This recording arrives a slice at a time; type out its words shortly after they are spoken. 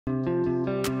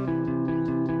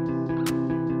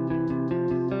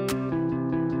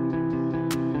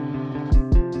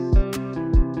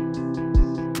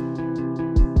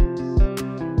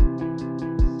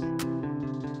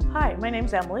my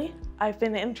name's Emily. I've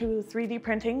been into 3D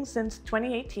printing since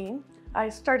 2018. I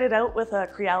started out with a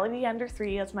Creality Ender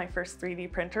 3 as my first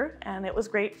 3D printer, and it was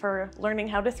great for learning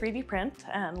how to 3D print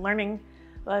and learning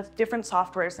different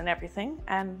softwares and everything.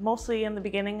 And mostly in the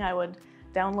beginning, I would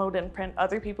download and print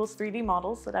other people's 3D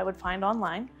models that I would find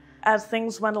online. As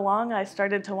things went along, I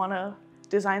started to want to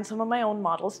design some of my own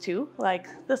models too, like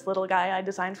this little guy I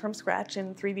designed from scratch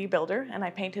in 3D Builder, and I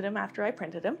painted him after I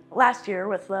printed him. Last year,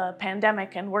 with the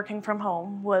pandemic and working from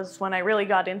home, was when I really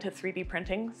got into 3D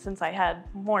printing, since I had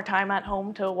more time at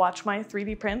home to watch my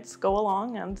 3D prints go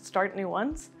along and start new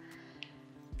ones.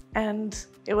 And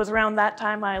it was around that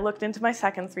time I looked into my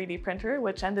second 3D printer,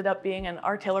 which ended up being an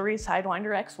Artillery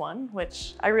Sidewinder X1,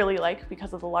 which I really like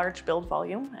because of the large build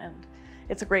volume, and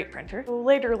it's a great printer.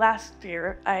 Later last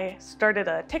year, I started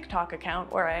a TikTok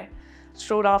account where I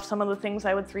showed off some of the things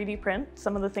I would 3D print,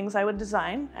 some of the things I would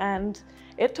design, and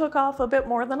it took off a bit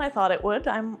more than I thought it would.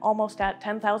 I'm almost at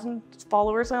 10,000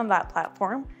 followers on that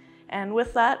platform, and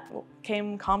with that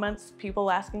came comments, people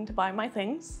asking to buy my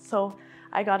things. So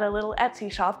I got a little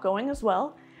Etsy shop going as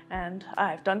well, and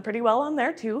I've done pretty well on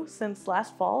there too. Since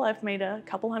last fall, I've made a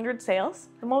couple hundred sales.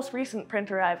 The most recent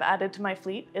printer I've added to my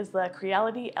fleet is the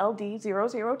Creality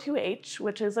LD002H,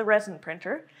 which is a resin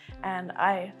printer, and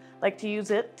I like to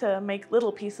use it to make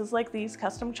little pieces like these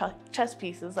custom chest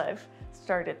pieces I've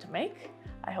started to make.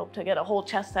 I hope to get a whole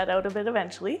chest set out of it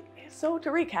eventually. So to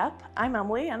recap, I'm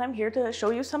Emily, and I'm here to show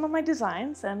you some of my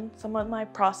designs and some of my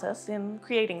process in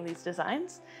creating these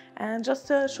designs, and just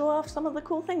to show off some of the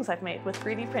cool things I've made with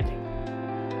 3D printing.